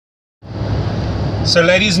So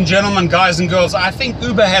ladies and gentlemen, guys and girls, I think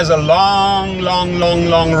Uber has a long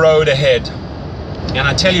road ahead. And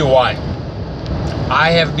I tell you why.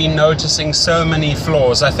 I have been noticing so many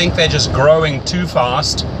flaws. I think they're just growing too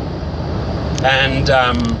fast. And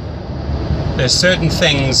there's certain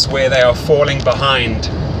things where they are falling behind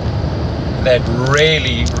that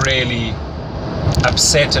really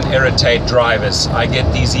upset and irritate drivers. I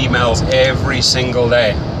get these emails every single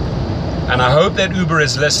day. And I hope that Uber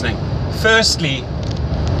is listening. Firstly,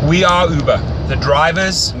 we are Uber. The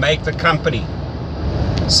drivers make the company.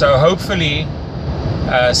 So hopefully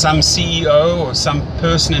some CEO or some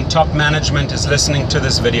person in top management is listening to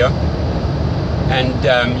this video.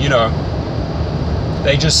 And you know,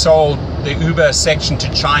 they just sold the Uber section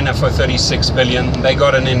to China for 36 billion. They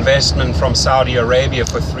got an investment from Saudi Arabia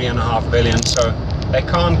for 3.5 billion. So they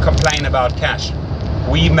can't complain about cash.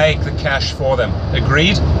 We make the cash for them.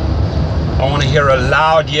 Agreed? I want to hear a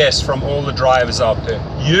loud yes from all the drivers out there.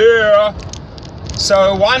 Yeah!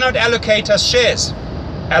 So why not allocate us shares?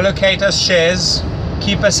 Allocate us shares,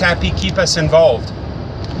 keep us happy, keep us involved.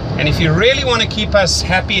 And if you really want to keep us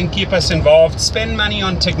happy and keep us involved, spend money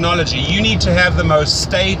on technology. You need to have the most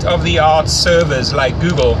state-of-the-art servers like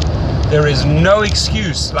Google. There is no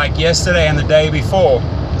excuse, like yesterday and the day before,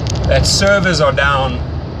 that servers are down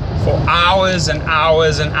for hours and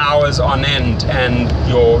hours and hours on end, and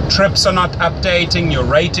your trips are not updating, your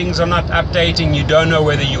ratings are not updating, you don't know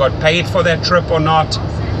whether you got paid for that trip or not.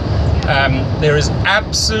 There is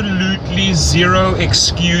absolutely zero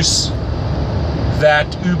excuse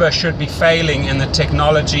that Uber should be failing in the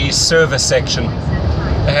technology service section.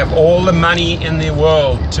 They have all the money in the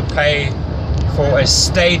world to pay for a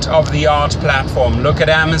state-of-the-art platform. Look at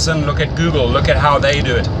Amazon, look at Google, look at how they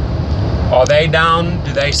do it. Are they down?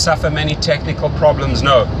 Do they suffer many technical problems?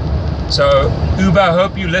 No. So Uber, I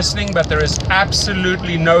hope you're listening, but there is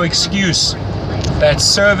absolutely no excuse that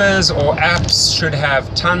servers or apps should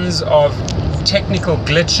have tons of technical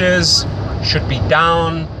glitches, should be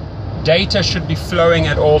down, data should be flowing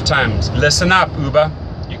at all times. Listen up, Uber,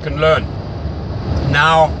 you can learn.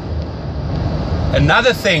 Now,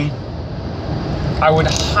 another thing I would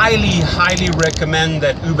highly recommend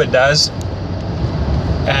that Uber does,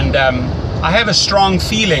 and I have a strong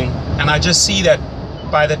feeling, and I just see that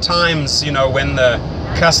by the times, you know, when the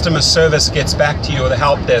customer service gets back to you or the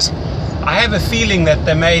help desk, I have a feeling that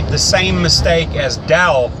they made the same mistake as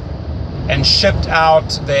Dell and shipped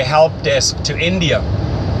out their help desk to India.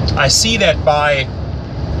 I see that by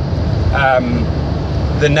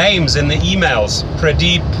the names in the emails,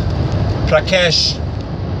 Pradeep, Prakash.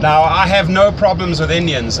 Now, I have no problems with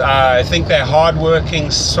Indians. I think they're hardworking,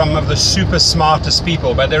 some of the super smartest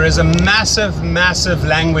people, but there is a massive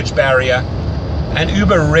language barrier, and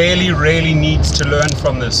Uber really needs to learn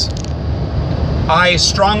from this. I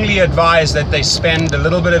strongly advise that they spend a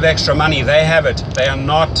little bit of extra money. They have it. They are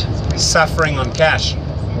not suffering on cash.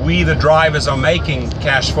 We, the drivers, are making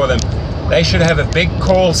cash for them. They should have a big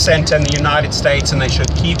call center in the United States, and they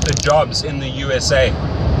should keep the jobs in the USA.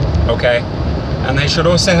 Okay? And they should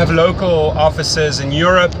also have local offices in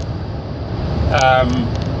Europe,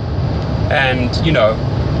 and, you know,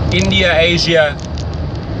 India, Asia,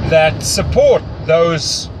 that support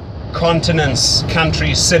those continents,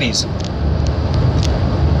 countries, cities.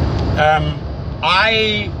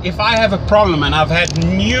 If I have a problem, and I've had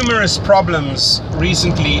numerous problems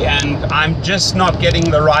recently, and I'm just not getting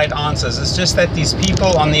the right answers. It's just that these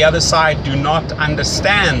people on the other side do not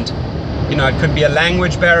understand. You know, it could be a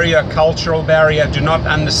language barrier, a cultural barrier, do not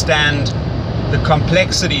understand the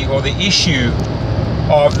complexity or the issue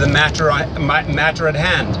of the matter at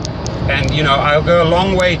hand. And, you know, I'll go a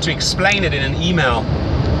long way to explain it in an email.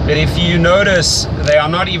 But if you notice they are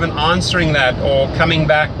not even answering that or coming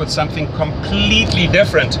back with something completely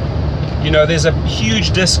different, you know, there's a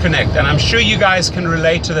huge disconnect. And I'm sure you guys can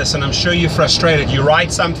relate to this, and I'm sure you're frustrated. You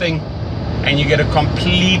write something and you get a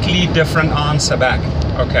completely different answer back.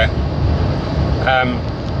 Okay.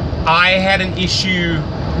 I had an issue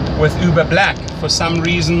with Uber Black. For some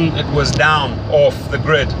reason, it was down off the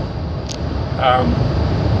grid.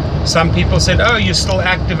 Some people said, oh, you're still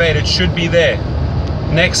activated, should be there.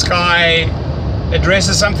 Next guy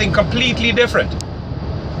addresses something completely different.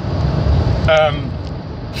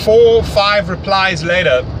 4 or 5 replies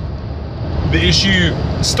later, the issue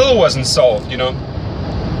still wasn't solved, you know.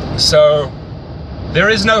 So there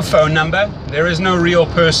is no phone number, there is no real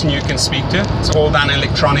person you can speak to. It's all done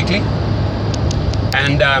electronically.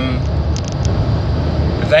 And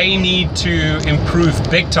they need to improve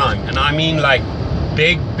big time, and I mean like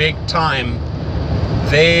big time.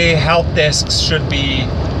 Their help desks should be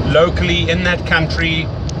locally in that country.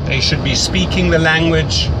 They should be speaking the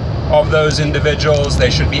language. of those individuals. They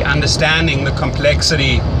should be understanding the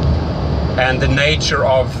complexity and the nature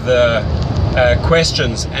of the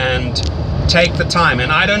questions, and take the time.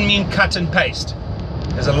 And I don't mean cut and paste.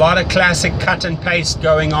 There's a lot of classic cut and paste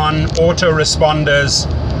going on, autoresponders,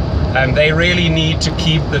 and they really need to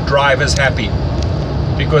keep the drivers happy,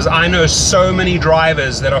 because I know so many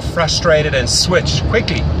drivers that are frustrated and switch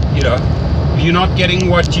quickly. You know, if you're not getting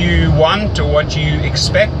what you want or what you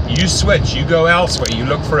expect, you switch, you go elsewhere, you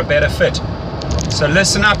look for a better fit. So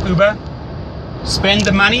listen up, Uber, spend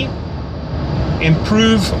the money,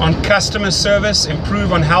 improve on customer service,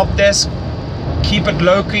 improve on help desk, keep it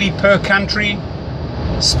locally per country,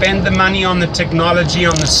 spend the money on the technology,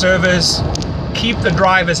 on the servers, keep the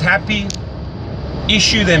drivers happy,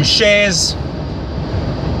 issue them shares,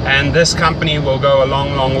 and this company will go a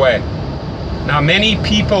long, long way. Now, many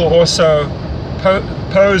people also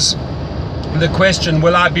pose the question,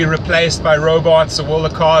 will I be replaced by robots, or will the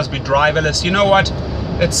cars be driverless? You know what?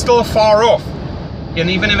 It's still far off. And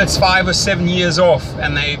even if it's 5 or 7 years off,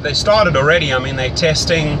 and they started already, I mean, they're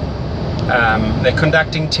testing, they're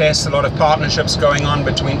conducting tests, a lot of partnerships going on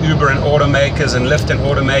between Uber and automakers and Lyft and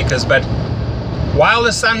automakers. But while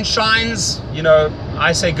the sun shines, you know,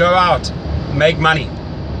 I say go out, make money.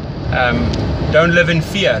 Don't live in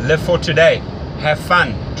fear, live for today, have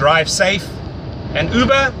fun, drive safe, and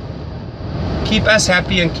Uber, keep us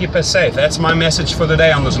happy and keep us safe. That's my message for the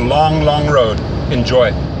day on this long, long road.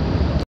 Enjoy.